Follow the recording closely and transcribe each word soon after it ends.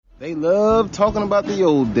They love talking about the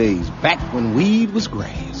old days, back when weed was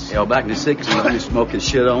grass. Hell, back in the 60s, they was smoking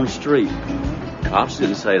shit on the street. Cops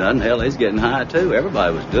didn't say nothing. Hell, they was getting high, too.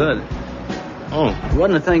 Everybody was doing it. It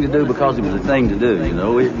wasn't a thing to do because it was a thing to do, you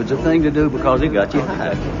know. It was a thing to do because it got you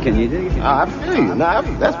high. Can you dig it? I feel you. Now,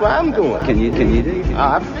 that's where I'm going. Can you dig it?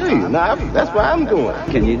 I feel you. Now, that's where I'm going.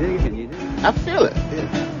 Can you dig it? I feel it.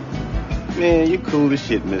 Man, you cool as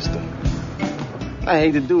shit, mister. I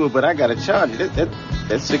hate to do it, but I gotta charge you.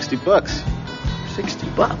 That's $60.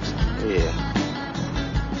 $60? Yeah.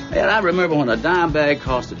 Man, I remember when a dime bag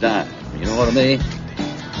cost a dime. You know what I mean?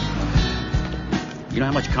 You know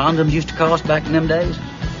how much condoms used to cost back in them days?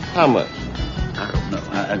 How much? I don't know.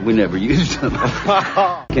 We never used them.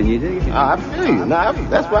 Can you dig it? I feel you. Now,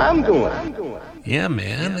 that's where I'm going. Yeah,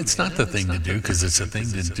 man, it's not the thing to do because it's a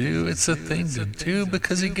thing to do. It's a thing to do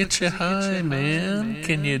because it gets you high, man.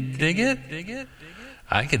 Can you dig it?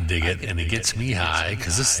 I can dig it, and it gets me high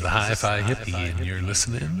because this is the Hi-Fi Hippie, and you're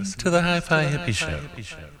listening to the Hi-Fi Hippie Show.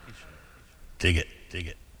 Dig it, dig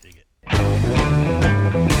it, dig it.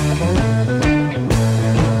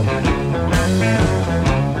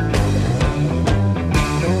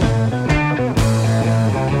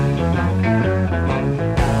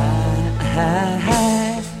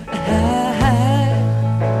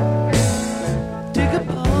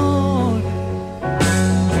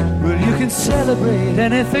 Celebrate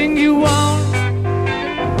anything you want.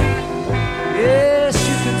 Yes,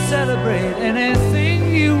 you can celebrate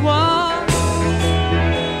anything you want.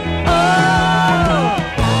 Oh,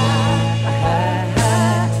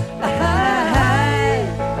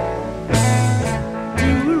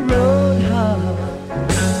 do a road hop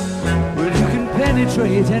where you can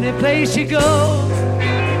penetrate any place you go.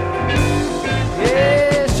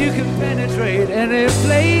 Yes, you can penetrate any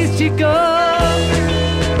place you go.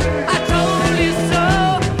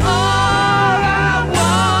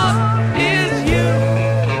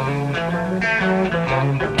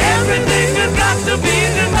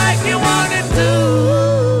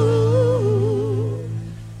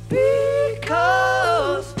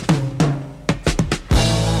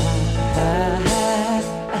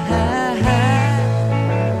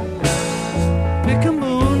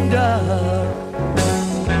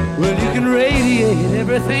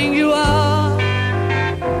 Everything you are.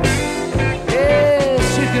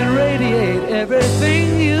 Yes, you can radiate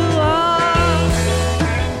everything you are.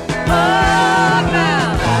 Oh,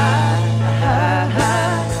 now.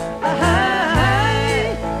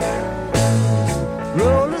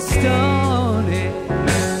 Roll a stone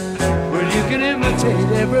where you can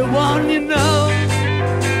imitate everyone you know.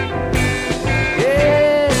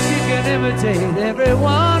 Yes, you can imitate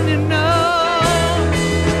everyone you know.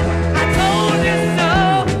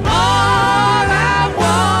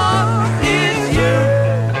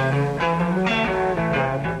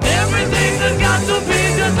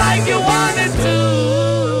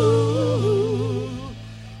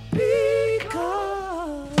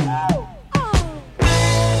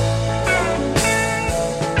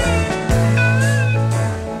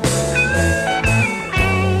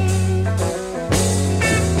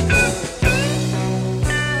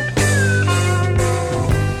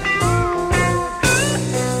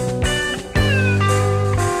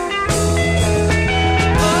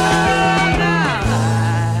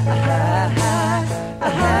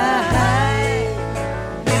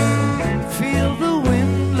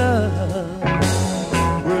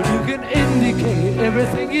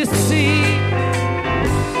 Everything you see,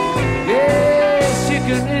 yes, you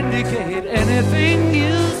can indicate anything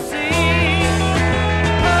you see.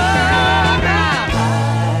 Oh, now,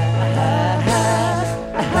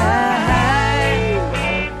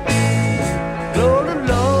 glory,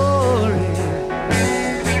 glory,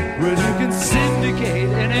 well, you can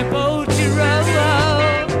syndicate any boat you row.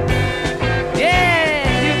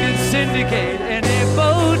 Yeah, you can syndicate any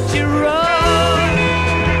boat you row.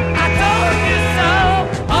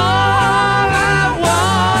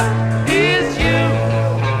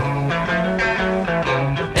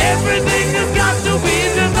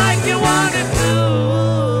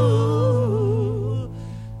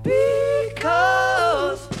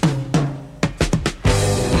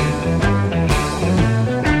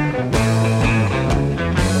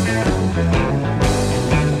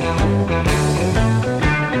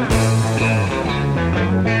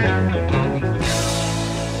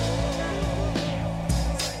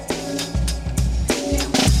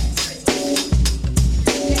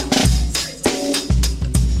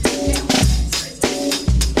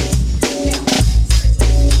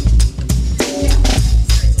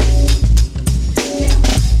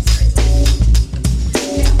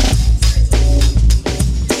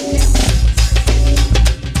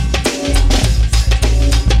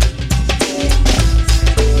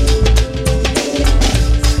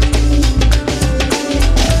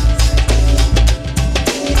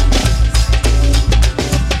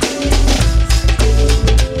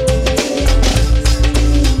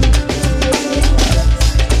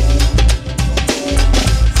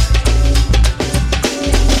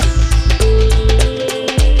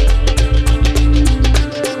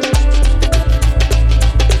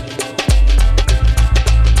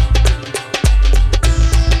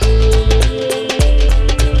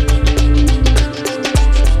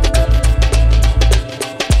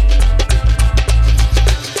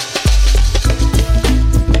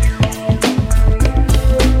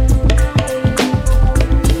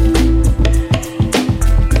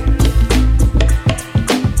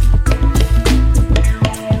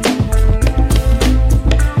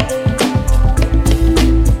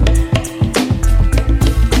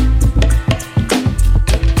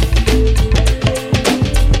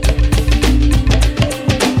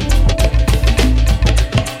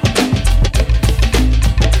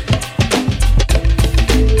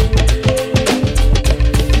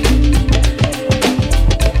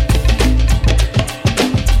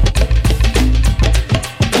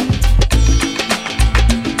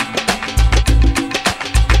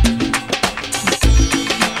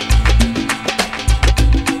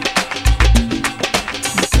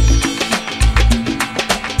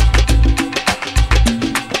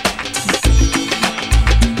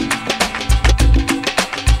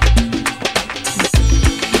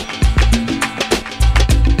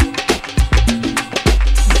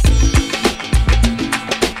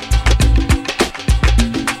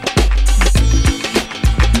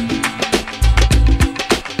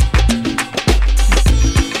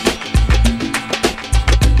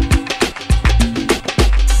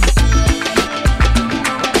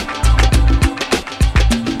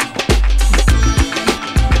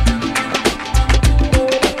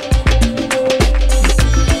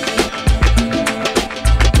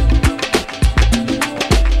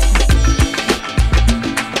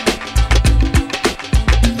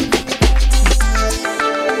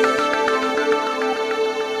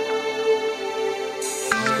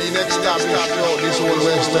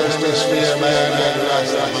 Western Hemisphere, man, and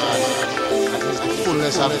Rasta, man. That is the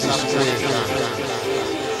fullness of this creation.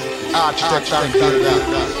 Architect and builder.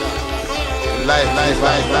 Life.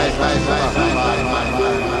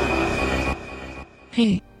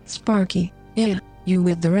 Hey, Sparky, yeah, you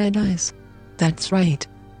with the red eyes. That's right.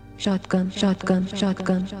 Shotgun.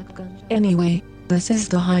 Anyway, this is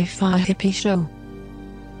the Hi-Fi Hippie Show.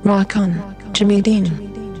 Rock on, Jimmy Dean.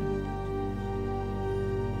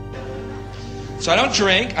 So I don't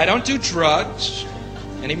drink, I don't do drugs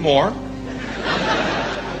anymore.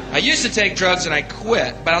 I used to take drugs and I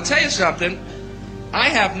quit, but I'll tell you something, I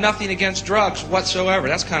have nothing against drugs whatsoever.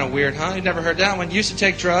 That's kind of weird, huh? You never heard that one? Used to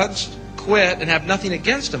take drugs, quit, and have nothing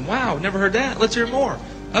against them. Wow, never heard that. Let's hear more.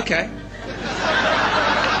 Okay.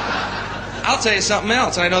 I'll tell you something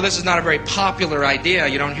else. I know this is not a very popular idea.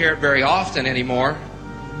 You don't hear it very often anymore,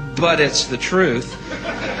 but it's the truth.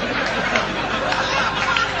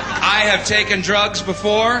 I have taken drugs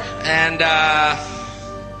before, and I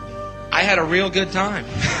had a real good time.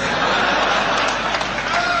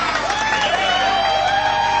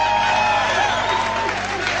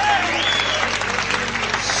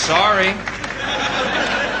 Sorry.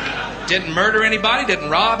 Didn't murder anybody, didn't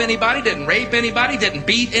rob anybody, didn't rape anybody, didn't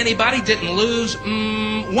beat anybody, didn't lose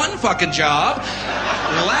one fucking job,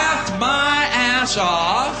 laughed my ass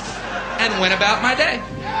off, and went about my day.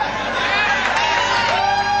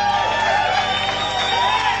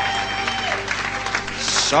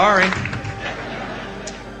 Sorry.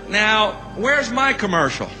 Now, where's my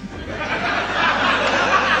commercial?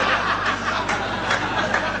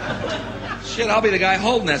 Shit, I'll be the guy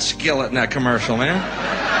holding that skillet in that commercial, man.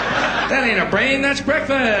 That ain't a brain, that's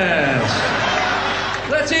breakfast.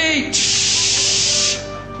 Let's eat.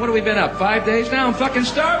 What have we been up, 5 days now? I'm fucking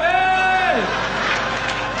starving.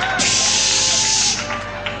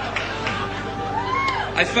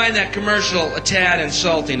 I find that commercial a tad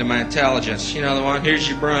insulting to my intelligence. You know the one, here's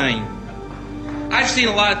your brain. I've seen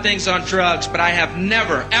a lot of things on drugs, but I have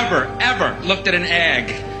never, ever looked at an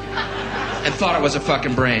egg and thought it was a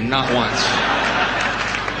fucking brain, not once.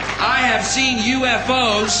 I have seen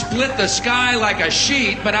UFOs split the sky like a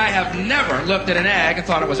sheet, but I have never looked at an egg and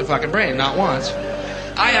thought it was a fucking brain, not once.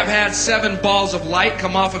 I have had 7 balls of light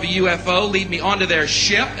come off of a UFO, lead me onto their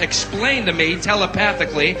ship, explain to me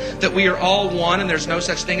telepathically that we are all one and there's no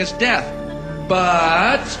such thing as death.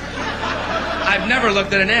 But I've never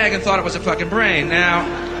looked at an egg and thought it was a fucking brain. Now,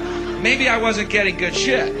 maybe I wasn't getting good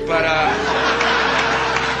shit, but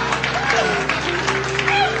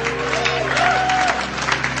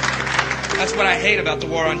that's what I hate about the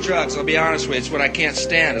war on drugs. I'll be honest with you. It's what I can't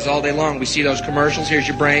stand is all day long we see those commercials. Here's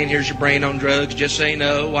your brain on drugs. Just say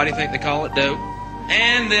no. Why do you think they call it dope?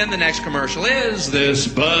 And then the next commercial is this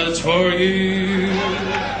bud's for you.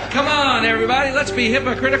 Come on, everybody. Let's be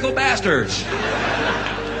hypocritical bastards.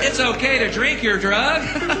 It's okay to drink your drug.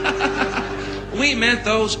 We meant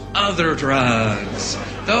those other drugs.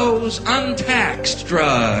 Those untaxed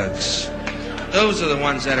drugs. Those are the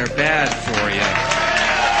ones that are bad for you.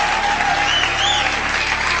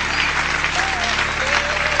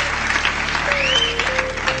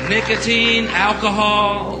 Nicotine,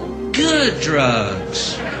 alcohol, good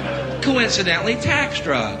drugs. Coincidentally, tax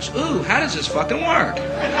drugs. Ooh, how does this fucking work?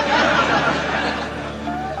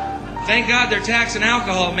 Thank God they're taxing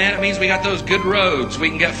alcohol, man. It means we got those good roads we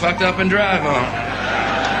can get fucked up and drive on.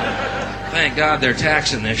 Thank God they're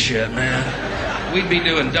taxing this shit, man. We'd be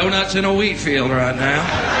doing donuts in a wheat field right now.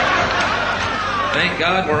 Thank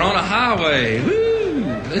God we're on a highway. Woo!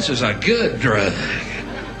 This is a good drug.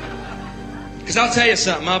 Because I'll tell you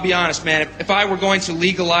something, I'll be honest, man. If I were going to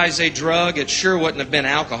legalize a drug, it sure wouldn't have been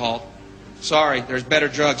alcohol. Sorry, there's better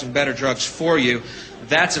drugs and better drugs for you.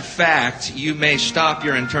 That's a fact. You may stop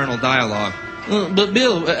your internal dialogue. But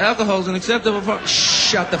Bill, alcohol's an acceptable form.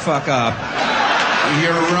 Shut the fuck up.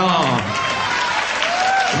 You're wrong.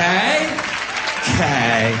 Okay?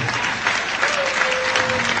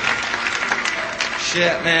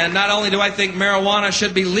 Shit, man. Not only do I think marijuana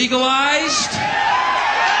should be legalized,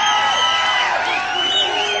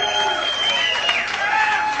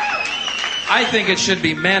 I think it should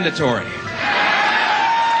be mandatory.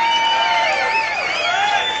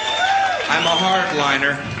 I'm a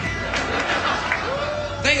hardliner.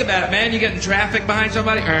 Think about it, man. You get in traffic behind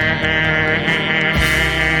somebody.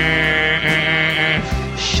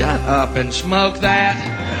 Shut up and smoke that.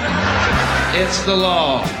 It's the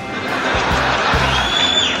law.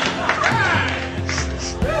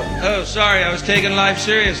 Oh, sorry. I was taking life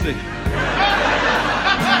seriously.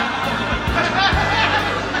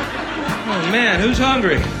 Oh, man, who's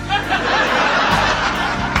hungry?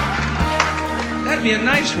 That That'd be a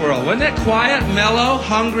nice world, wouldn't it? Quiet, mellow,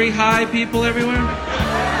 hungry, high people everywhere.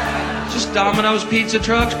 Just Domino's pizza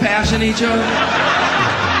trucks passing each other.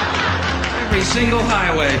 Every single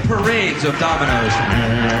highway, parades of Domino's.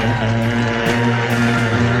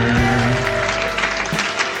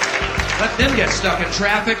 Let them get stuck in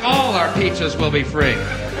traffic, all our pizzas will be free.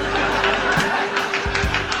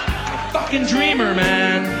 A fucking dreamer,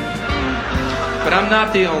 man. But I'm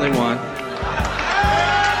not the only one.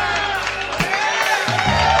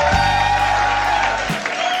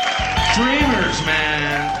 Dreamers,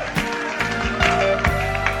 man.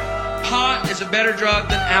 Pot is a better drug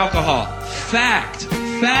than alcohol. Fact.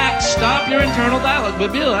 Stop your internal dialogue.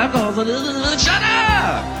 But Bill, alcohol. Shut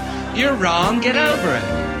up! You're wrong. Get over it.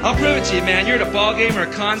 I'll prove it to you, man. You're at a ball game or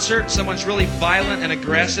a concert. Someone's really violent and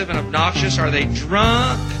aggressive and obnoxious. Are they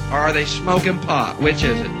drunk or are they smoking pot? Which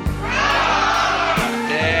is it?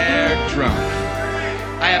 They're drunk.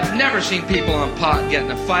 I have never seen people on pot get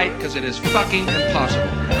in a fight because it is fucking impossible.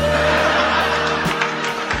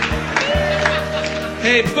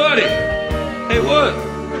 Hey, buddy. Hey, what?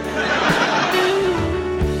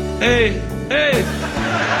 Hey.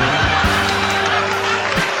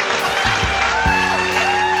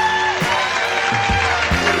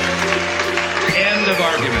 End of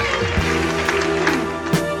argument.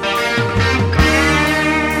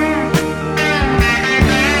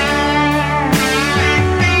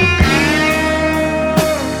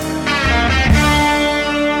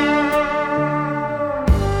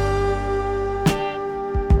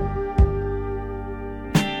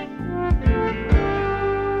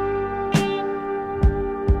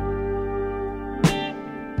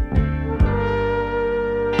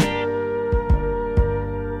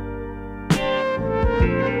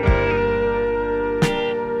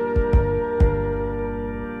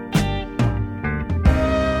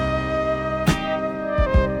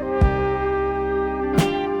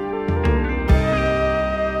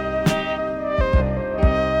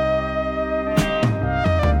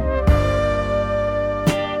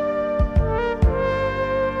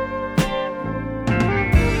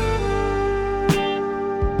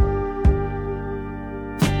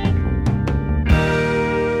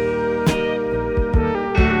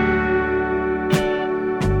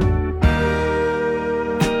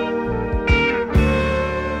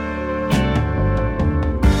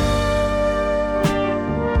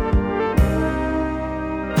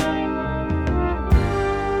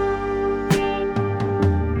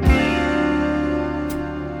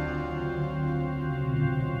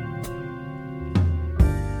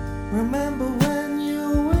 Remember when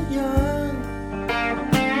you were young?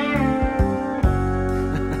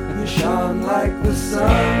 You shone like the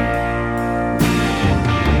sun.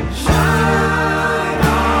 Shine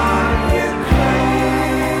on, you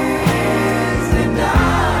crazy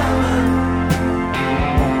diamond.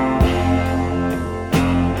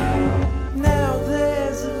 Now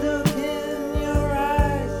there's a look in your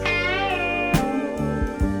eyes,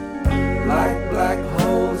 like black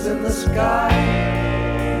holes in the sky.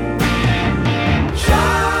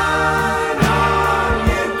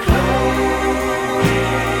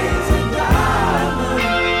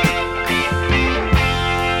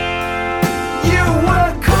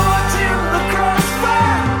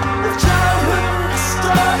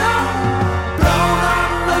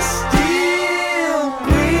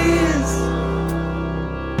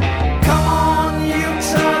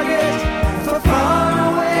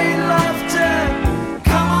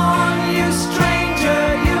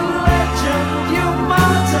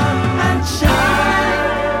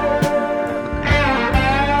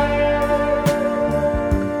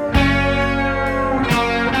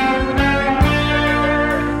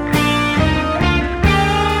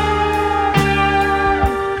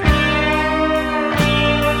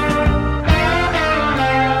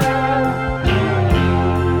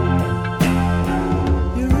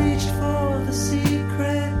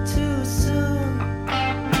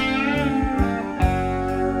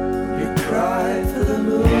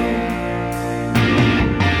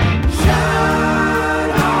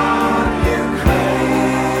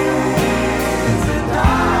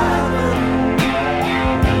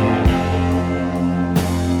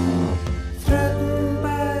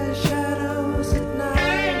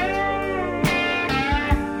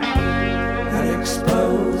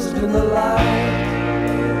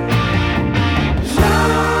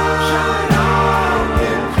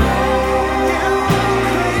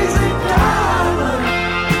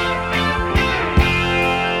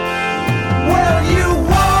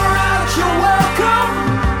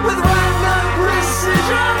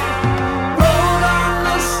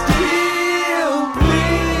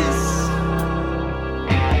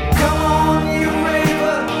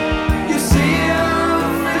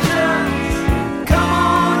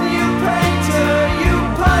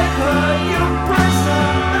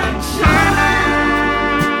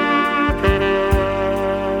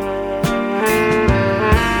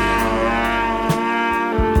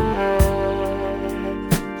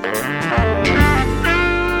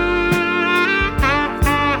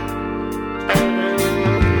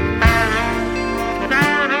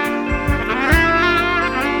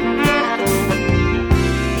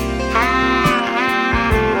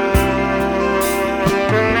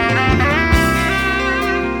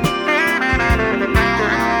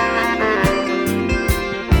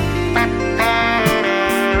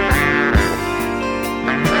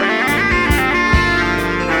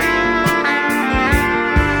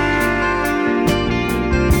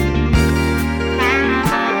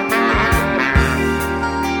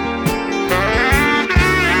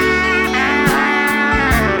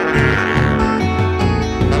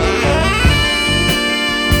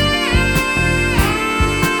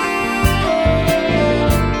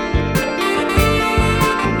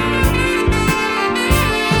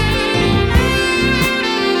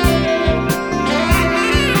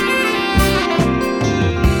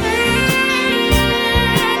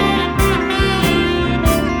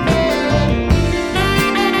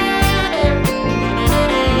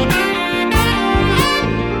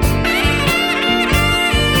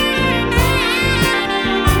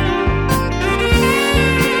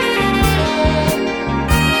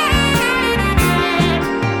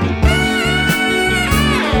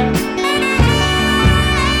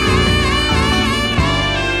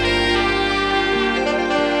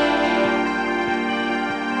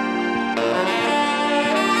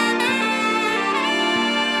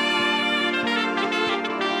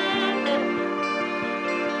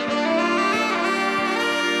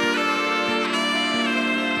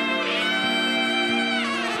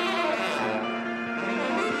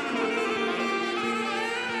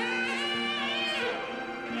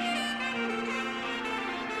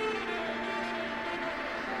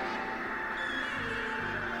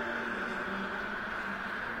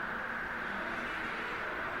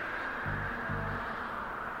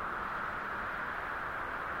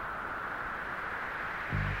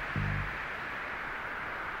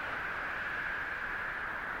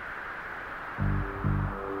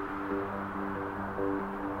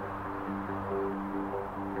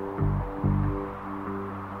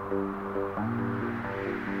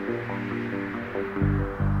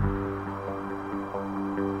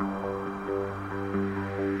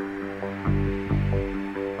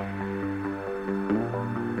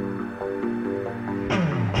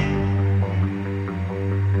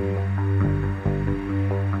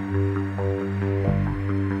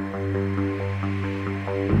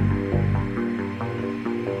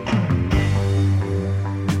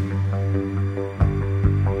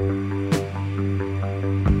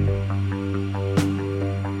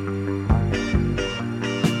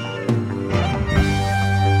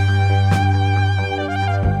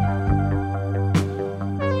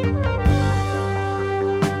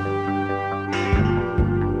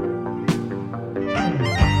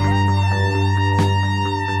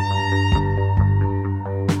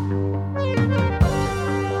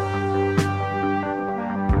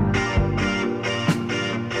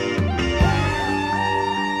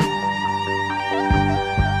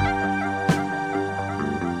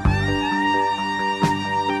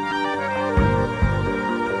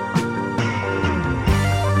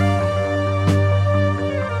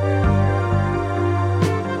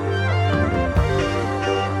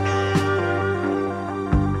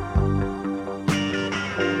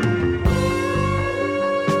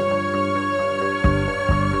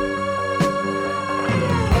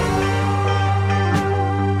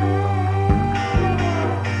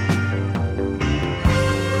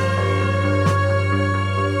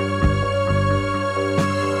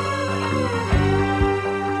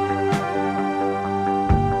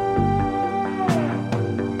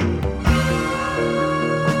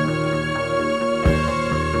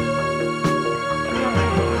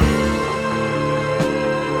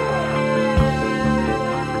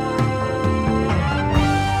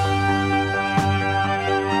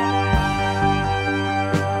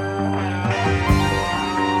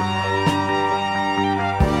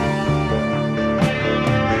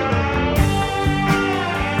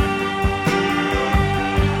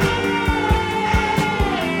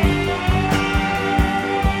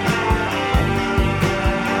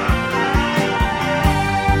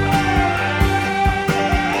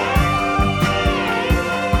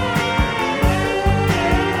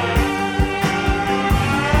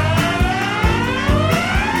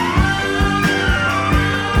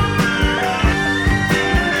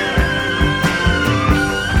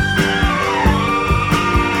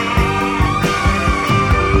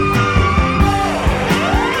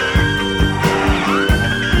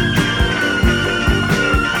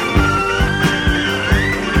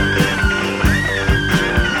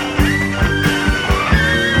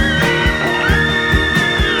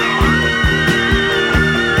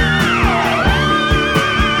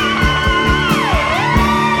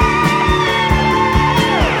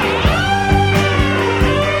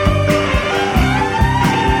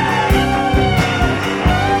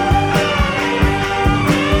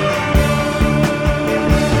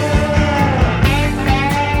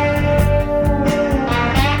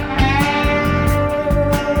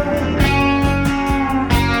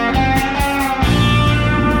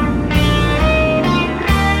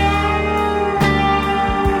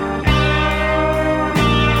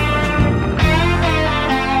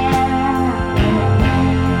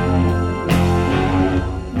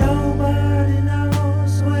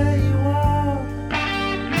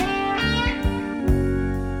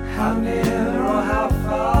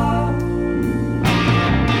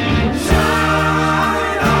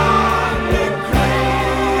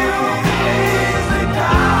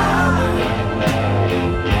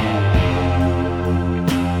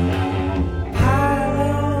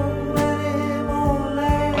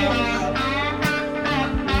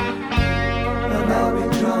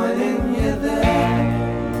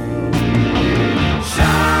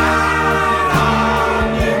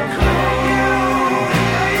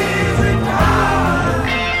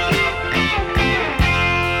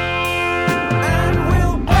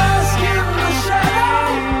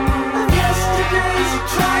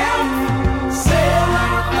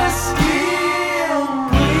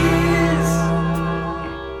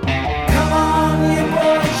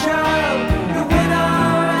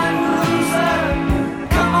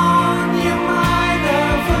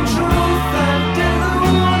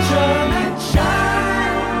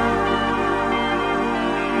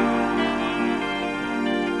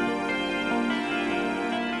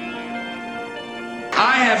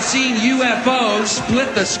 have seen UFOs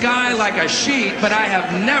split the sky like a sheet, but I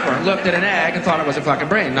have never looked at an egg and thought it was a fucking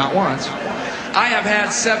brain, not once. I have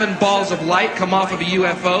had 7 balls of light come off of a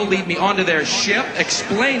UFO, lead me onto their ship,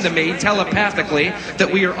 explain to me telepathically that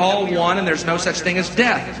we are all one and there's no such thing as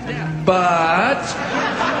death. But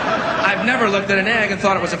I've never looked at an egg and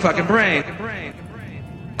thought it was a fucking brain.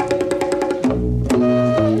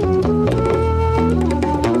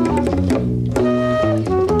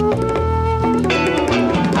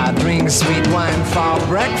 I drink sweet wine for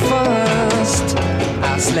breakfast.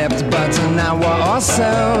 I slept but an hour or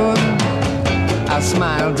so. I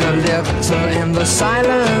smiled a little in the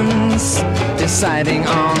silence, deciding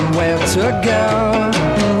on where to go.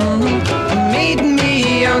 Meet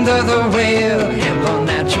me under the wheel in the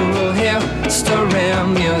Natural History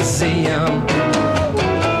Museum.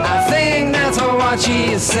 I think that's what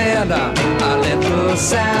she said, a little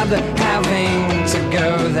sad having to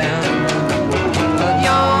go there. But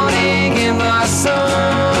yawning in the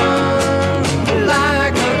sun,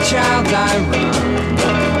 like a child I run.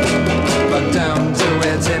 But don't do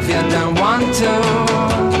it if you don't want to.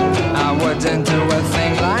 I wouldn't do a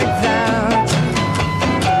thing like that.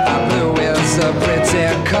 Blue is a pretty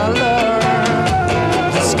color.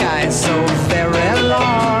 The sky is so very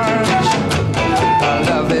large.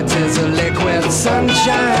 Love it is a liquid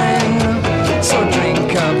sunshine. So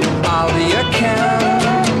drink up all you can.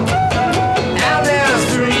 And there's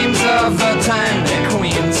dreams of the tiny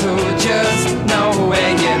queens who just know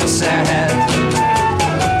where you're sad.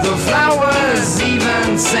 Flowers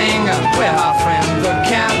even sing where our friend the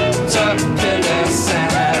caterpillar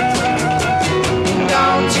sat.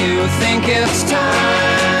 Don't you think it's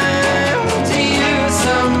time to use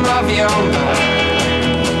some of your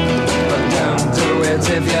mind? But don't do it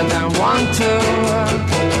if you don't want to.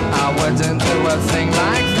 I wouldn't do a thing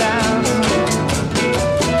like that.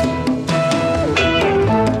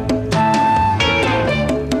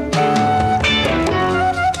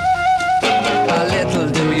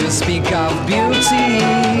 Speak of beauty,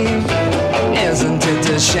 isn't it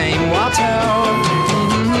a shame what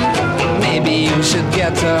maybe you should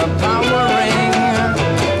get a power ring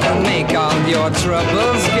and make all your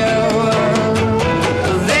troubles go.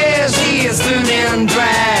 There she is doing in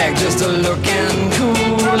drag, just a looking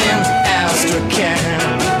cool in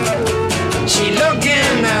Astrakhan. She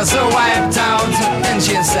looking so wiped out, and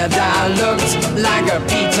she said I looked like a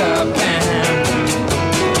Peter Pan.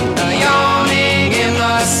 Yawning in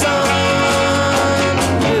the sun,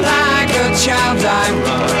 like a child I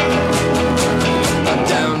run. But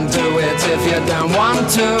don't do it if you don't want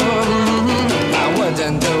to. I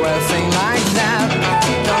wouldn't do a thing like that.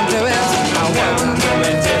 Don't do it. I wouldn't do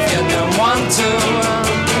it if you don't want to.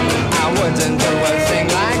 I wouldn't do a thing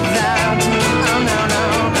like that. No, no, no.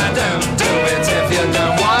 Don't do it if you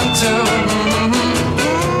don't want to.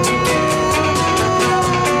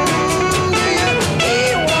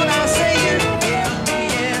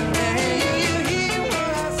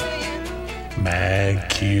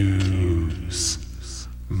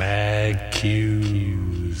 Mag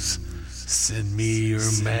Q's. Send me your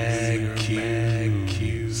Mag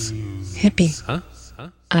Q's. Hippie. Huh?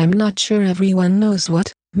 I'm not sure everyone knows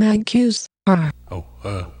what Mag Q's are. Oh,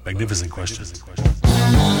 magnificent question.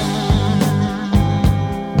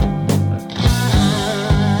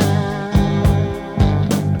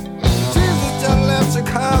 Jesus just left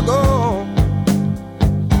Chicago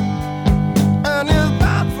and is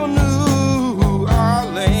back for New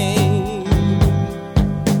Orleans.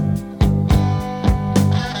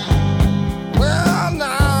 Well,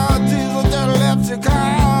 now Jesus just left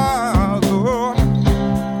Chicago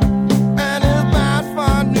and is back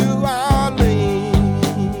for New Orleans.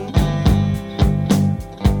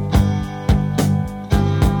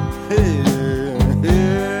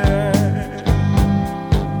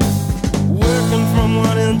 Working from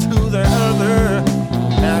one end to the other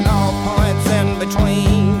and all points in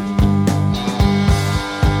between.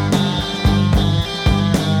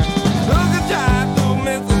 Took a drive through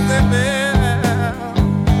Mississippi.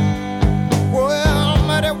 Well,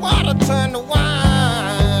 muddy water turned to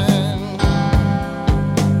wine.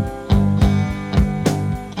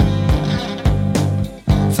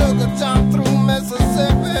 Took a jump through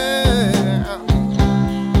Mississippi.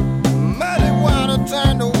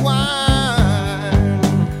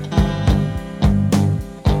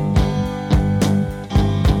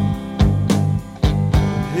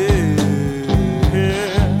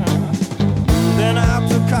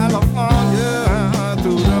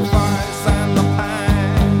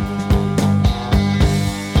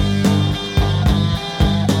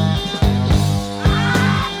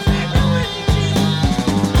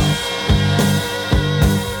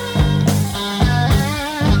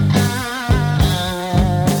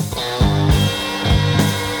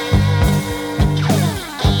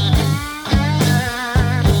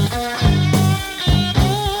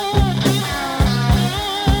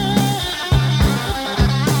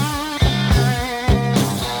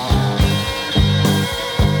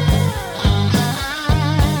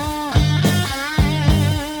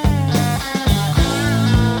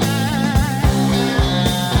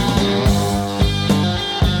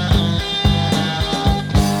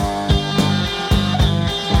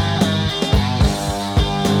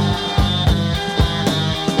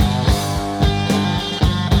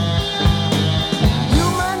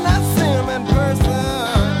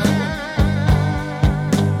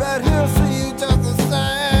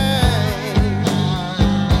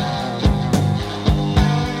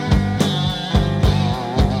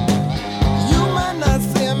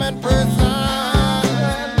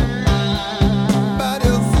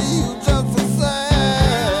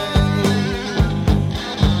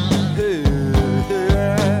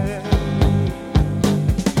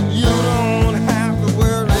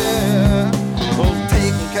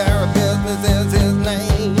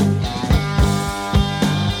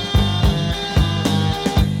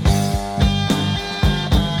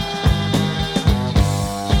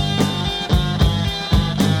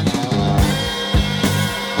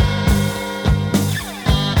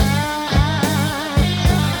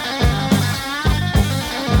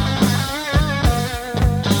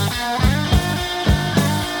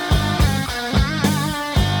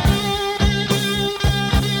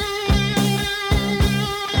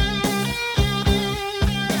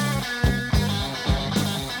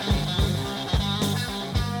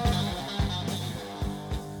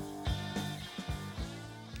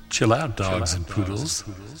 Chill out, dogs and poodles.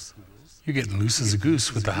 You're getting loose as a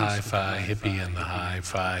goose with the Hi-Fi Hippie and the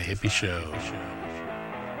Hi-Fi Hippie Show.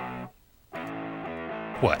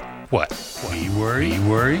 What? We worry?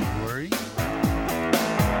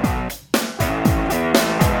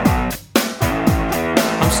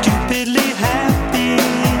 I'm stupidly happy.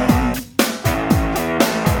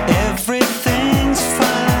 Everything's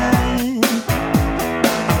fine.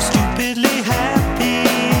 I'm stupidly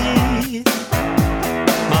happy.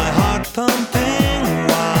 My heart pumping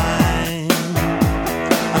wine.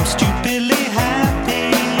 I'm stupidly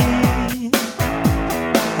happy.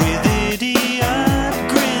 With idiot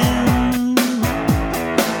grin.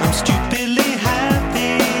 I'm stupidly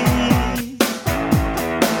happy.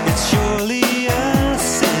 It's surely a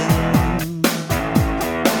sin.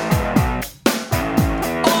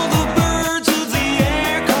 All the birds of the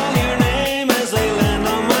air call your name as they land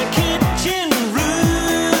on my kitchen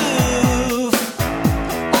roof.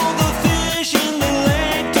 All the fish in the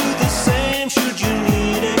lake do the same should you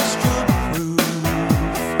need extra proof.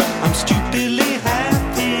 I'm stupidly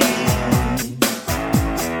happy.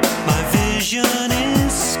 My vision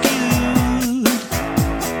is skewed.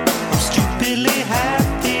 I'm stupidly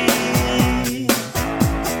happy.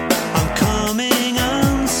 I'm coming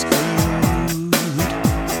unscrewed.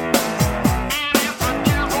 And if the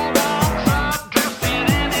devil walks up drifting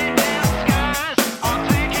in the disguise, I'll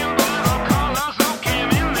take him by the colors, look him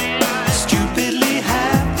in the eyes. Stupidly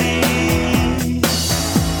happy.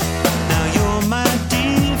 Now you're my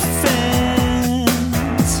defense.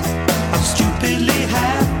 I'm stupidly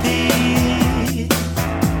happy.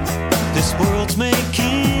 This world's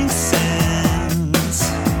making sense.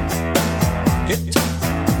 Get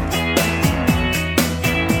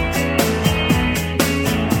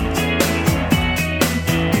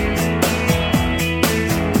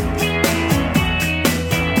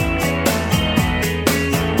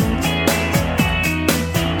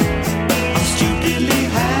I'm stupidly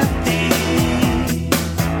happy.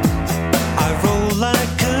 I roll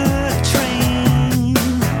like a train.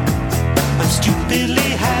 I'm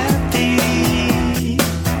stupidly happy.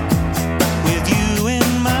 With you in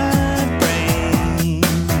my brain.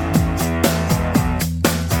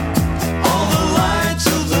 All the lights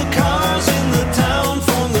of the cars in the town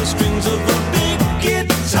form the strings of a big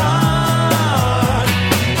guitar.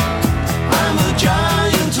 I'm a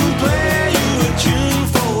giant who play you a tune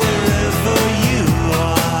for wherever you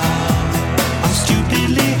are. I'm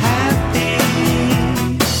stupidly happy.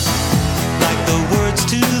 Like the words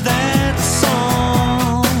to that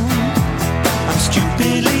song. I'm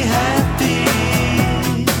stupidly happy.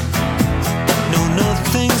 No,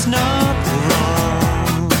 nothing's not wrong.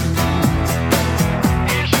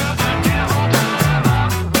 Should the devil turn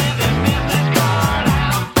up with his business card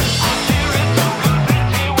out, I'll tear it to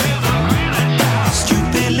confetti with a grin and shout.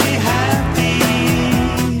 Stupidly happy.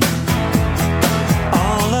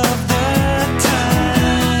 All of the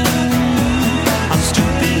time. I'm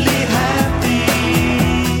stupidly happy.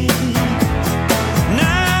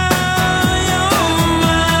 Now you're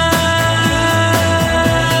mine.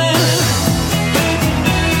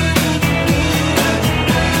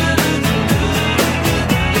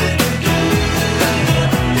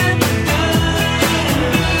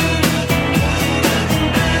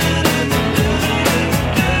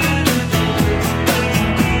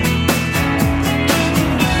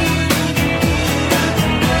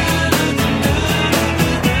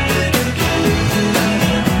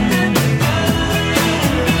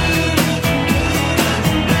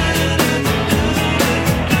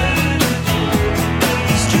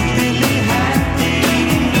 Stupidly happy.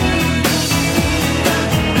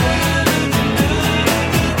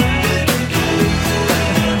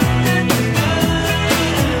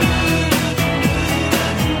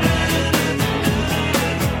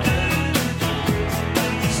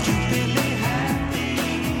 Stupidly happy.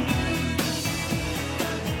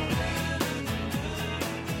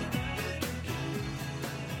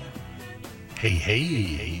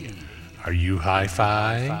 Hey, are you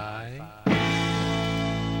Hi-Fi?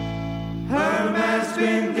 Herman's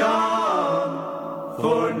been gone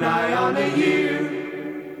for nigh on a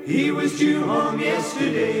year. He was due home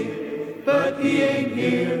yesterday, but he ain't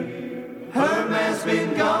here. Herman's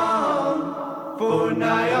been gone for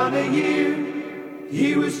nigh on a year.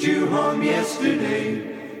 He was due home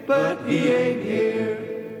yesterday, but he ain't here.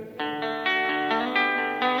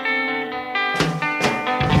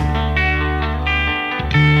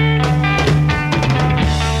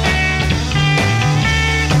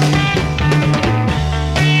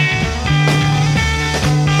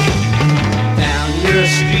 Down your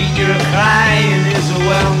street, your crying is a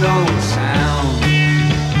well-known sound.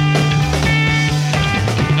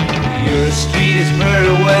 Your street is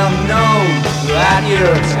very well known throughout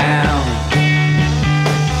your town.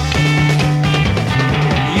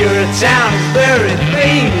 Your town is very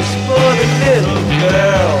famous for the little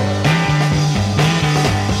girl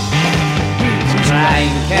whose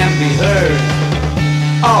crying can be heard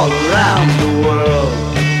all around the world.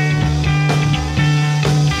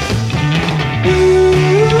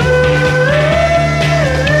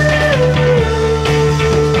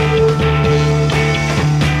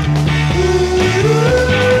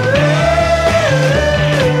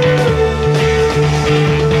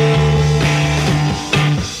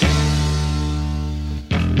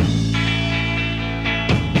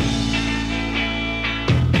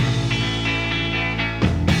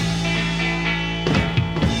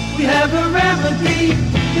 We have a remedy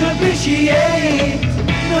to appreciate.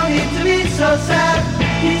 No need to be so sad,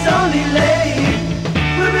 he's only late.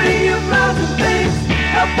 We'll bring you pleasant things,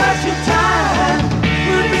 help pass your time.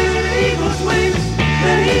 We'll give him eagle's wings,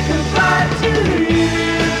 then he can fly to you.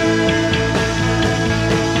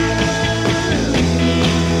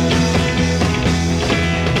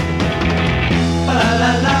 Ba la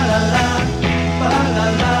la la la, ba la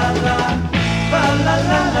la la, ba la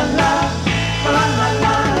la la la, ba la la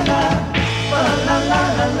la, ba la la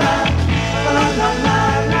la la, ba la la la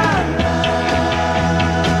la.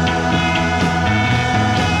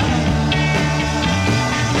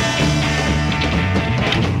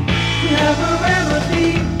 We have a remedy,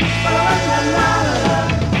 ba la la la la.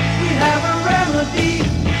 We have a remedy,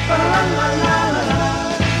 ba la la la la.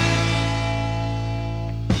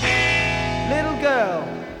 Little girl,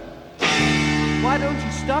 why don't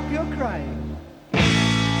you stop your crying?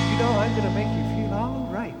 You know I'm gonna make you feel all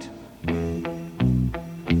right.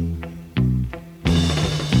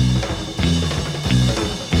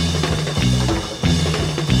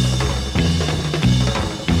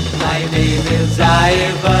 My name is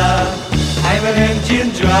Ivor, I'm an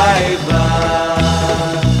engine driver.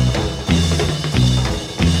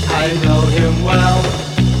 I know him well,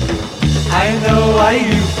 I know why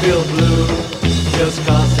you feel blue. Just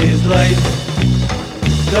 'cause he's late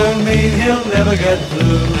don't mean he'll never get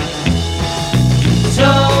through.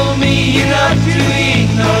 Told me you're not doing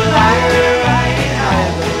no liar, I ain't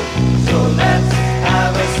either. So let's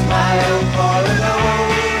have a smile for an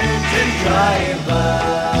old engine driver.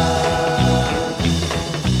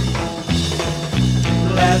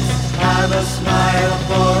 Let's have a smile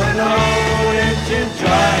for an old engine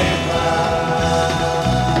driver.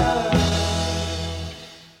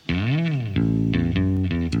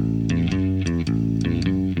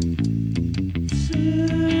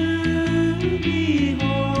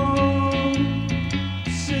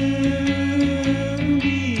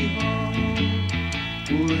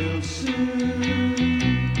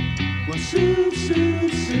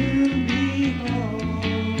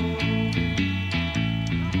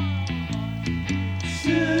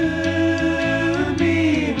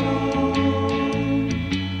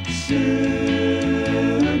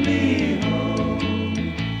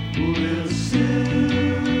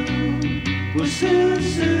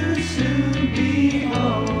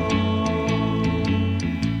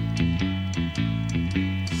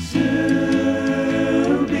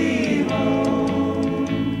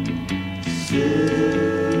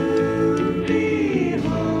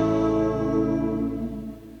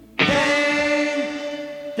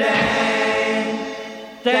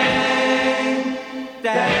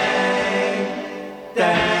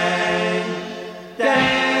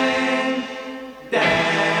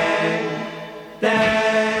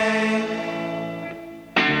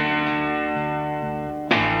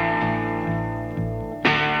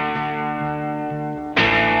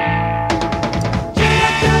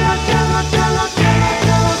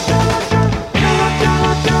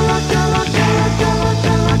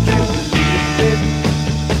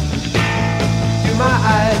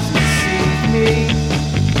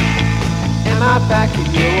 Back in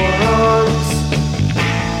your arms,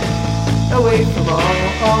 away from all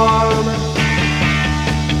harm.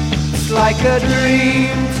 It's like a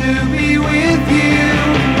dream to be with you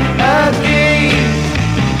again.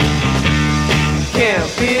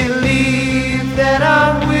 Can't believe that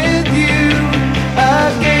I'm with you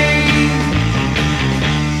again.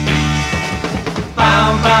 Bow,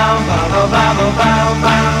 bow, bow, bow, bow, bow,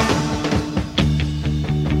 bow.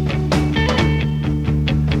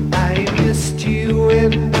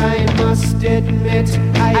 And I must admit,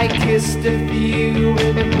 I kissed a few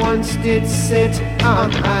and once did sit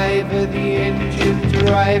on Ivor the engine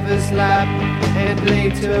driver's lap, and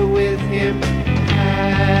later with him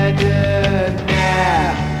had a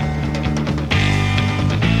nap.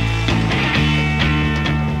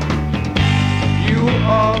 You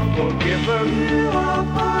all forget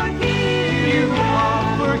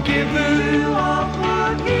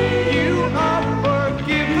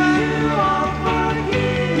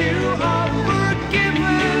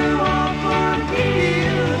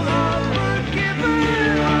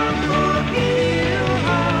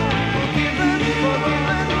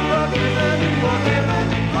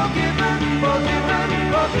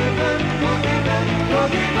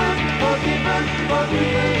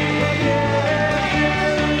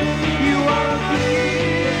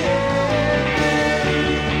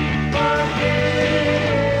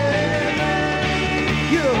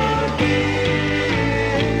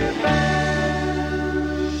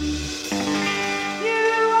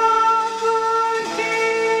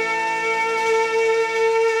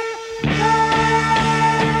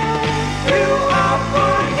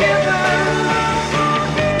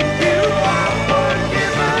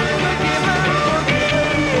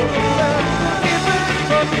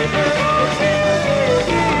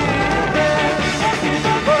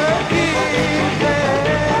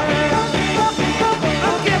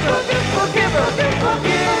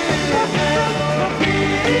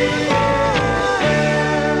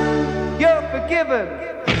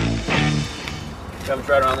Haven't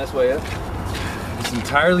tried around this way yet? It's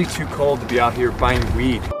entirely too cold to be out here buying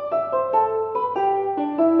weed.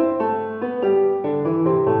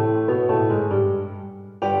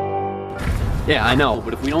 Yeah, I know,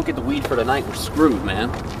 but if we don't get the weed for tonight, we're screwed, man.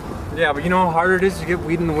 Yeah, but you know how hard it is to get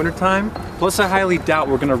weed in the wintertime? Plus, I highly doubt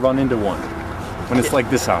we're gonna run into one when it's like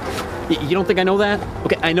this out. You don't think I know that?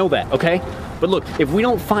 Okay, I know that, okay? But look, if we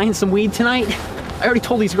don't find some weed tonight, I already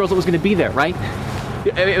told these girls it was gonna be there, right?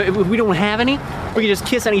 If we don't have any, we can just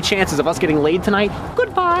kiss any chances of us getting laid tonight.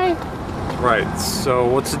 Goodbye. Right, so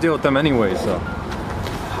what's the deal with them anyways, though?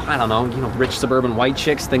 I don't know, rich suburban white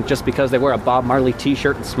chicks think just because they wear a Bob Marley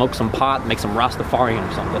t-shirt and smoke some pot makes them Rastafarian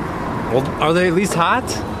or something. Well, are they at least hot?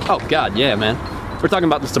 Oh, God, yeah, man. We're talking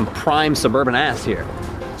about some prime suburban ass here.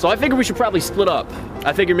 So I figure we should probably split up.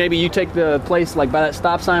 I figure maybe you take the place like by that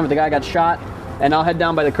stop sign where the guy got shot, and I'll head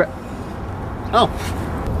down by the Oh,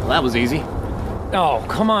 well, that was easy. Oh,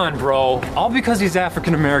 come on, bro. All because he's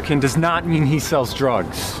African American does not mean he sells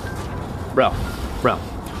drugs. Bro,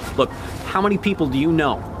 look, how many people do you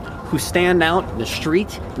know who stand out in the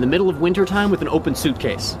street in the middle of wintertime with an open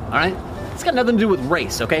suitcase, all right? It's got nothing to do with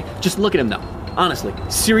race, okay? Just look at him, though. Honestly,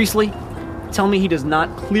 seriously, tell me he does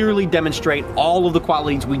not clearly demonstrate all of the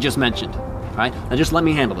qualities we just mentioned, all right? Now just let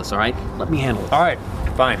me handle this, all right? Let me handle it. All right,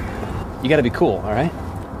 fine. You gotta be cool, all right?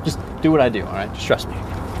 Just do what I do, all right? Just trust me.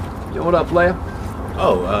 Yo, what up, player?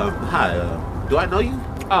 Oh, hi. Do I know you?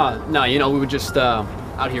 No, we were just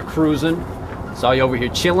out here cruising. Saw you over here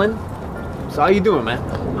chilling. So how you doing, man?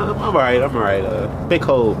 I'm all right. Bit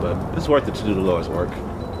cold, but it's worth it to do the Lord's work.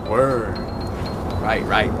 Word.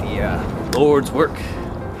 Right. The Lord's work.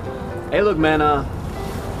 Hey, look, man. We're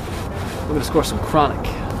gonna score some chronic.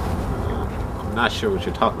 I'm not sure what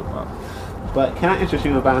you're talking about. But can I interest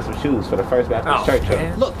you in buying some shoes for the first Baptist church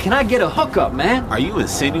trip? Look, can I get a hookup, man? Are you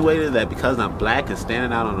insinuating that because I'm black and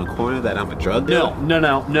standing out on the corner that I'm a drug dealer? No.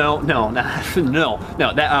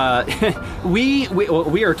 That we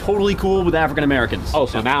are totally cool with African Americans. Oh,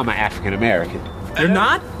 so now I'm an African American. You're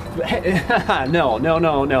not? No.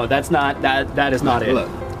 That's not. That is not it.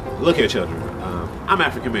 Look here, children. I'm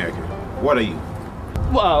African American. What are you?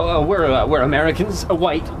 Well, we're Americans.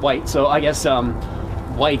 White. So I guess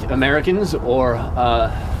white Americans or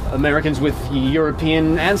Americans with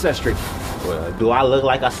European ancestry. Well, do I look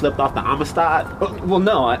like I slipped off the Amistad? Well,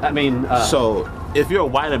 no. I mean. So if you're a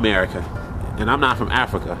white American and I'm not from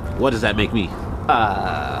Africa, what does that make me?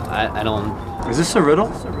 I don't. Is this a riddle?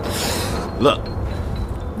 Look.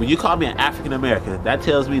 When you call me an African American, that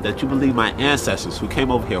tells me that you believe my ancestors who came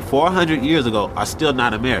over here 400 years ago are still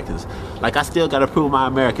not Americans. Like I still gotta prove my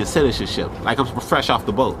American citizenship, like I'm fresh off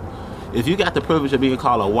the boat. If you got the privilege of being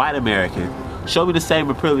called a white American, show me the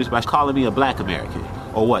same privilege by calling me a black American.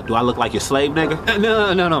 Or what, do I look like your slave nigger?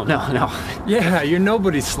 No. Yeah, you're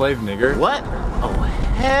nobody's slave nigger. What? Oh,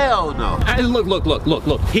 hell no.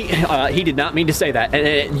 Look. He did not mean to say that.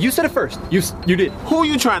 You said it first. You did. Who are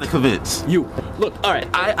you trying to convince? You. Look, all right,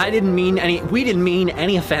 we didn't mean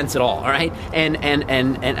any offense at all right? And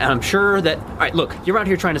I'm sure that, all right, look, you're out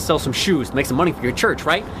here trying to sell some shoes to make some money for your church,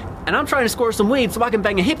 right? And I'm trying to score some weed so I can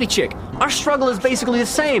bang a hippie chick. Our struggle is basically the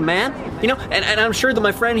same, man. And I'm sure that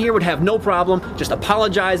my friend here would have no problem just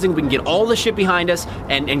apologizing. We can get all the shit behind us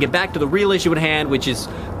and get back to the real issue at hand, which is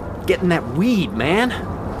getting that weed, man.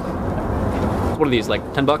 What are these, like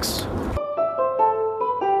 $10?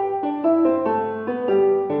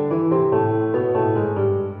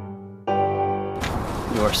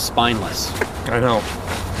 You're spineless. I know.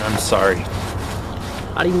 I'm sorry.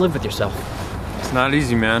 How do you live with yourself? It's not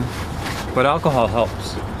easy, man. But alcohol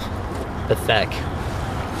helps. Pathetic.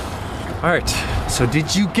 Alright, so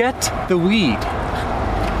did you get the weed?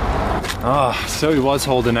 So he was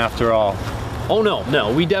holding after all. Oh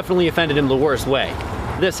no, we definitely offended him the worst way.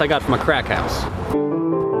 This I got from a crack house.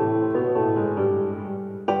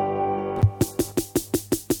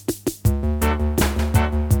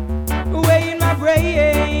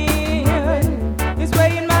 brain. It's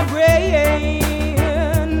way in my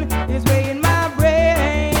brain. It's way in my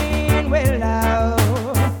brain. Well, now.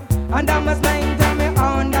 And I must maintain me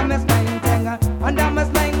on, I must maintain. And I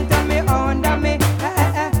must maintain me on, I me.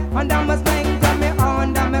 And I must maintain me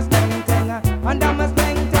on, I must maintain. And I must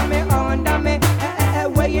maintain me on, I me.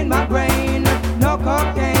 Way in my brain. No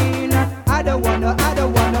cocaine. I don't wanna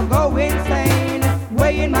go insane.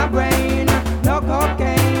 Way in my brain. No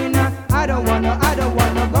cocaine. I don't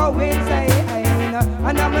wanna go insane.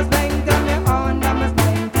 And I must maintain me on, I must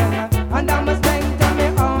maintain. And I must maintain me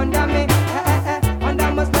on, I me. And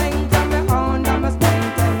I must maintain me on, I must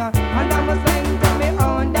maintain. And I must maintain me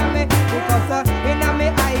on, I me. Because in my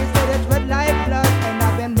eyes it's red like blood, and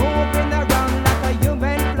I've been moving around like a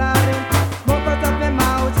human flood. Smoke out of my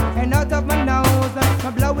mouth and out of my nose. I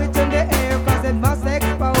blow it in the air 'cause it must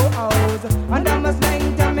expose. And I must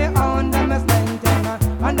maintain me on, I must maintain.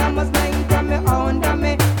 And I must maintain me on, I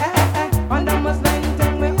me. And I must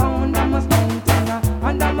maintain me on, I must maintain.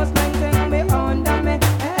 And I must maintain me on, I me.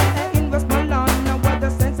 In Westmoreland, where the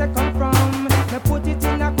sense I come from. Me put it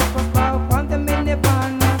in a cup of pop on the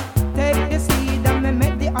minivan. Take the seed and me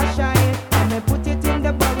make the ash shine. And me put it in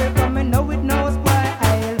the barrel 'cause me know it knows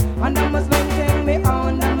spoil. And I must maintain me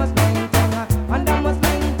on, I must maintain. And I must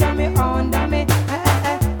maintain me on, I me.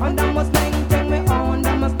 And I must maintain me on, I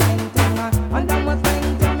must maintain. And I must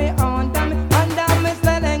maintain me on, I me. And I must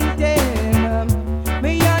maintain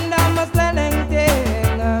me and I must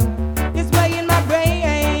maintain. It's way in my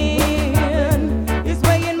brain. It's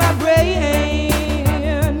way in my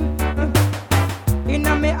brain. In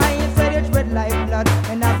my eyes, it's red like blood,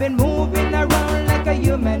 and I've been moving around like a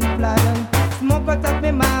human blood. Smoke out of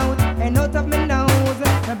my mouth and out of my nose.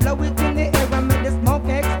 I blow it in the air and make the smoke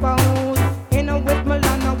expose. In a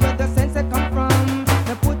Westmoreland, where the sense I come from.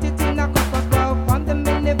 I put it in a cup of pop on the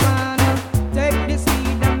minivan. Take the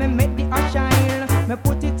seed and me make the ash shine. Me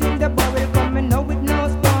put it in the barrel 'cause me know it no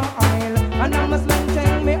spoil. And I must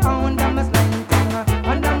maintain me on, I must maintain.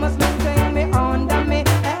 And I must maintain me on, I me.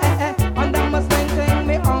 And I must maintain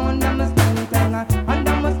me on, I must maintain. And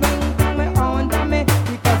I must maintain me on, I me.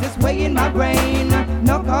 Because it's way in my brain.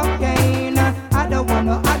 No cocaine. I don't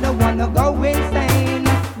wanna go insane.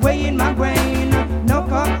 Way in my brain. No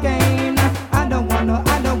cocaine. I don't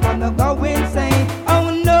wanna go insane. Oh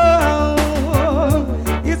no.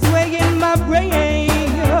 It's way in my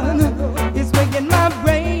brain. It's way in my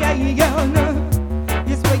brain.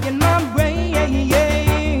 It's way in my brain.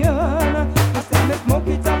 I said me smoke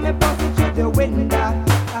it and me pass it through the window.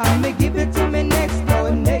 And me give it to me next door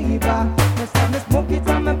neighbor. I said me smoke it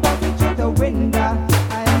and me pass it through the window.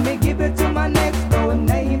 And me give it to my next door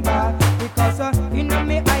neighbor. Because in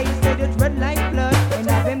my eyes it's red like blood, and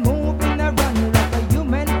I've been moving around like a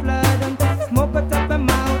human flood. Smoke out of my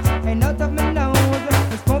mouth and out of my nose.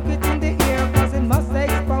 I smoke it in the air 'cause it must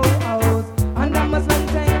expose. And I must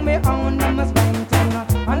maintain me on, I must maintain.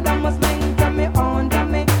 And I must maintain me on, I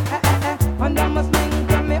me. And I must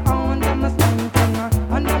maintain me on, I must maintain.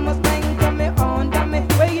 And I must maintain me on, I me.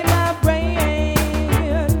 Way in my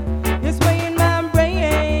brain. It's way in my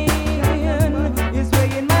brain. It's way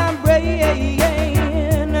in my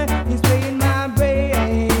brain. It's way in my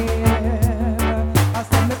brain. I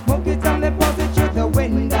said me smoke it and me pass it through the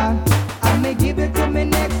window. And me give it to me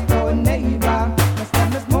next door neighbor. I said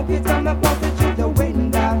me smoke it and me pass it through the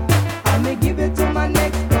window. And me give it to my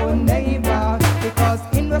next door neighbor. Because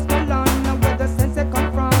in Westmoreland, where the sense I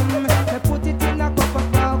come from, me put it in a cup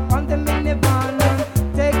of pop on the minivan.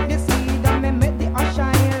 Take the seed and me make the ash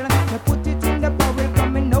shine. Me put it in the barrel 'cause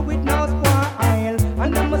me know it no spoil.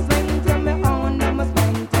 And I must maintain me on, I must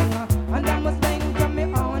maintain. And I must maintain me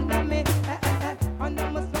on, I me. And I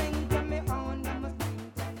must maintain me on, I must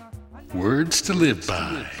maintain. Words to live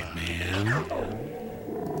by, man.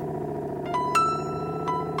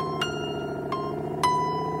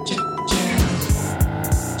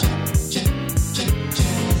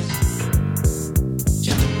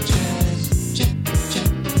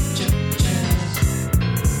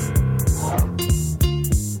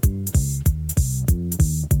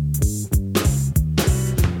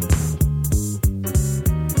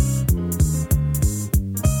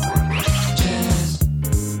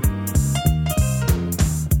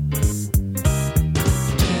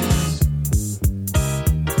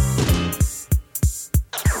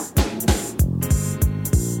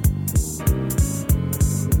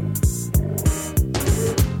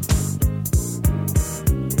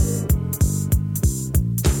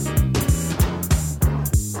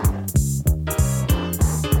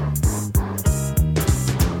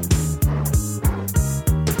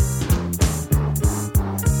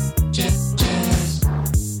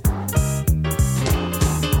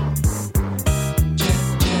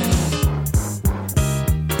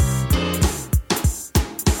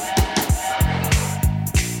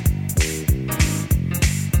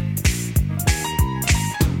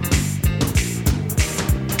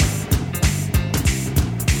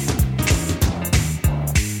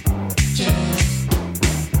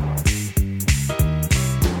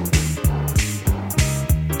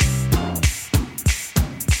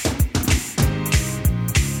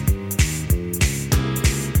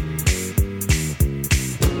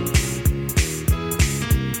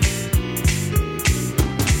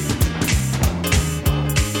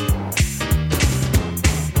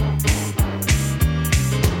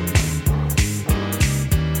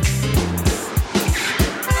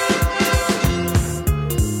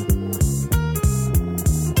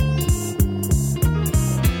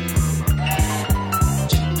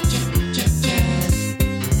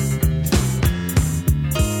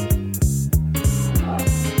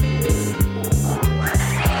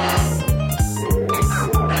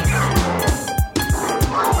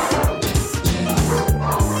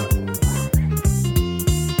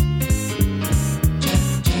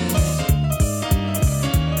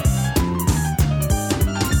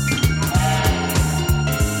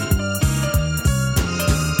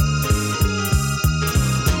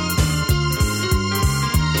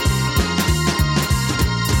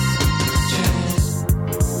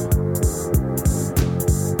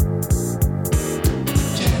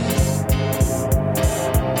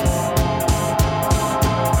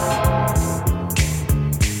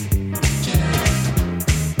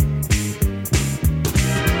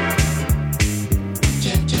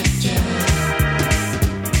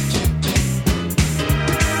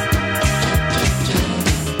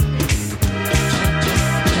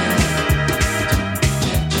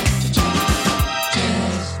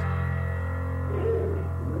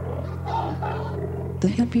 The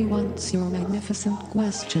hippie wants your magnificent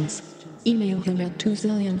questions. Email him at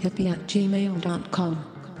 2zillionhippie@gmail.com.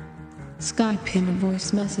 Skype him a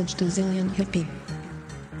voice message to Zillion Hippie.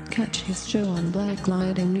 Catch his show on Black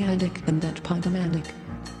Lighting Addict and at Podomatic.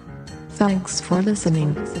 Thanks for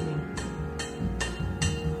listening.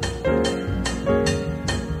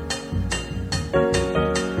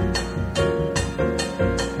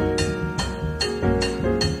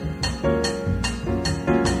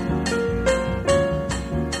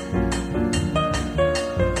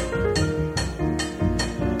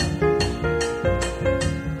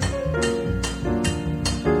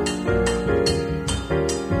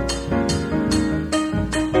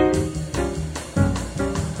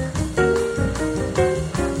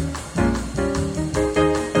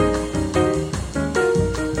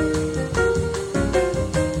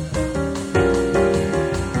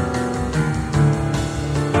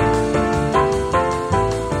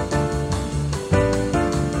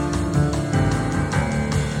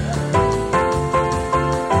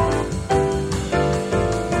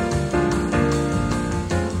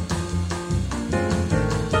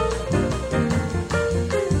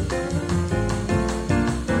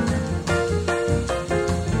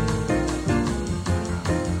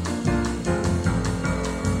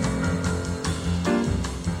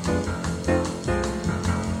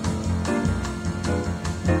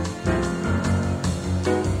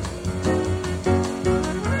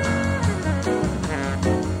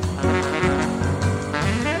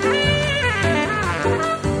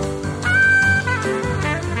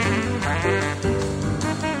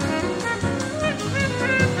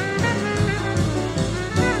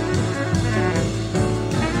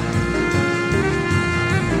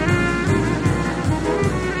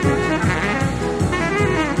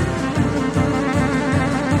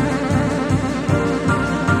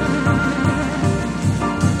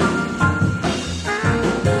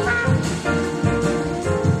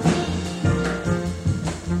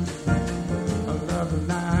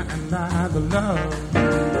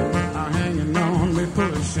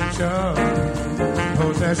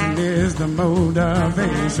 Possession is the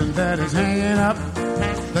motivation that is hanging up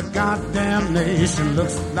the goddamn nation.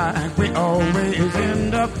 Looks like we always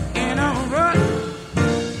end up in a rut.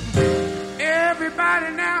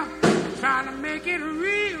 Everybody now trying to make it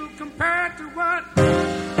real compared to what?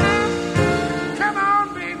 Come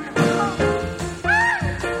on, baby.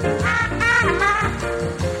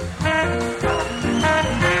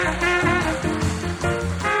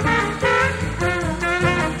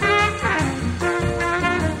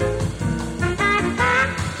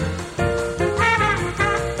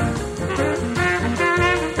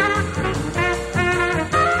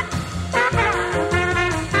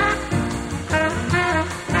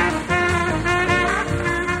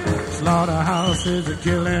 Slaughterhouses are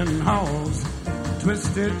killing hogs,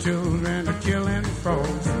 twisted children are killing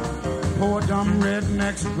frogs, poor dumb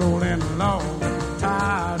rednecks rolling logs,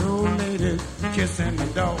 tired old ladies kissing the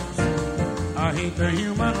dogs. I hate the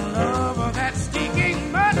human love of that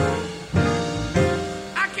stinking mud.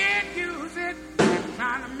 I can't use it,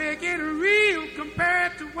 trying to make it real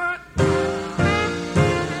compared to what?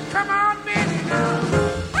 Come on, baby, now.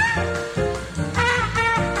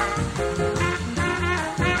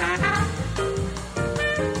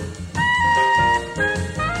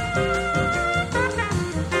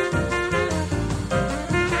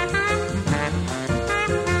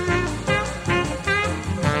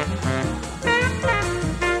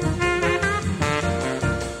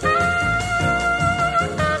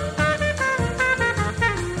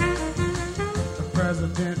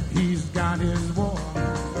 He's got his war.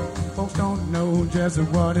 Folks don't know just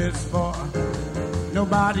what it's for.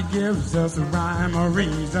 Nobody gives us a rhyme or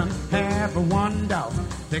reason. Half of one doubt,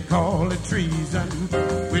 they call it treason.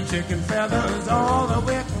 With chicken feathers all the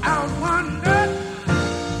way out wonder.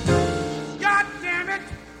 God damn it,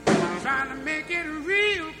 trying to make it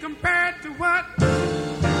real compared to what?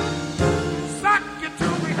 Suck it to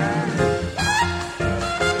me.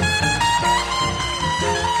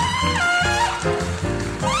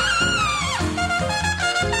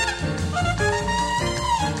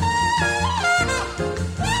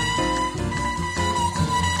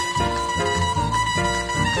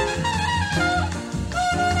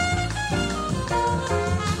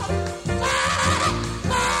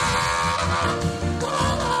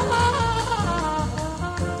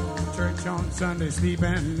 Sunday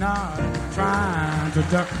sleeping nod, trying to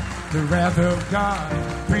duck the wrath of God.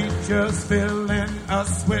 Preachers filling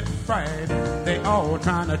us with fright. They all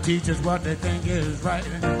trying to teach us what they think is right.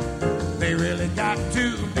 They really got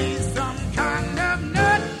to be some kind of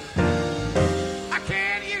nut. I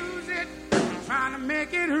can't use it, trying to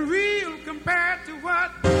make it real compared to what?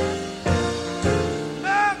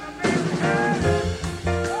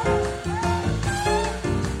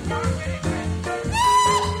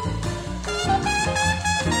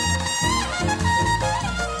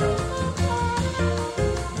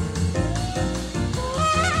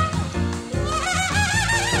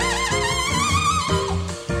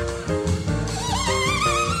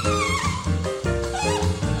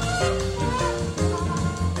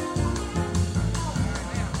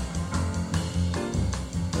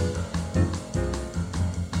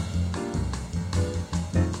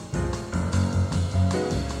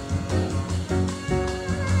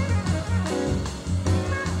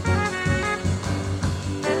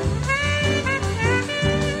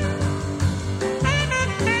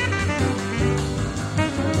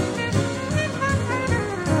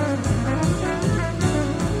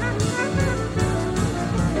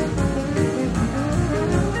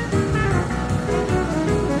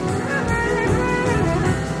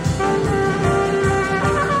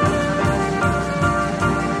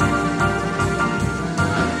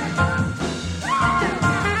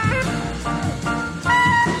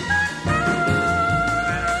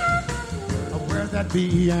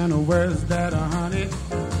 be and where's that honey?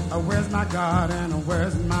 Where's my God and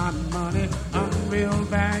where's my money? Unreal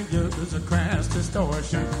values, a crass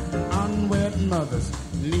distortion. Unwed mothers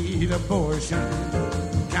need abortion.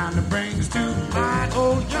 Kind of brings to mind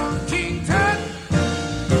old young King Tut.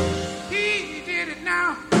 He did it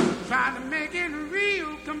now, trying to make it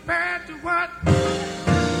real compared to what?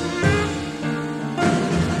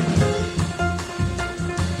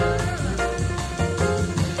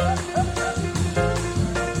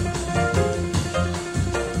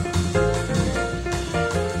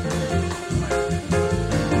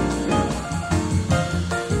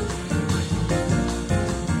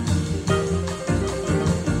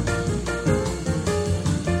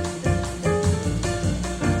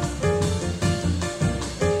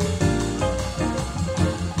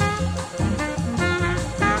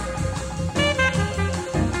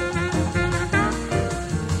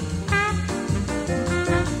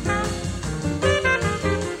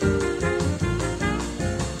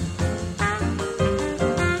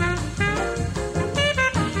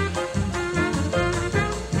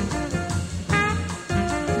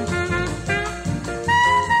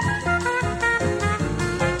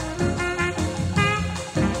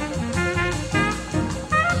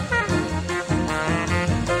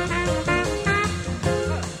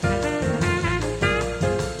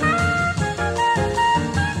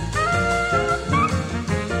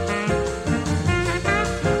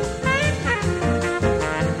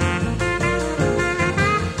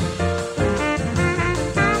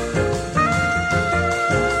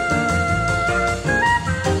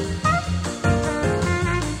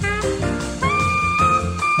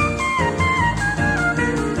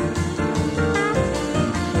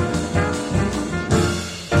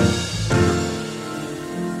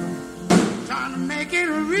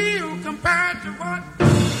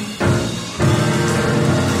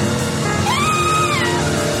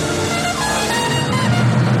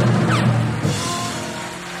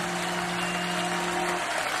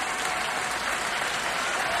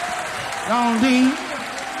 Don Dean,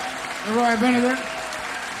 Roy Benedict,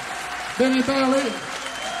 Benny Bailey,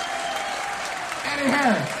 Eddie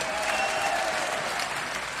Harris.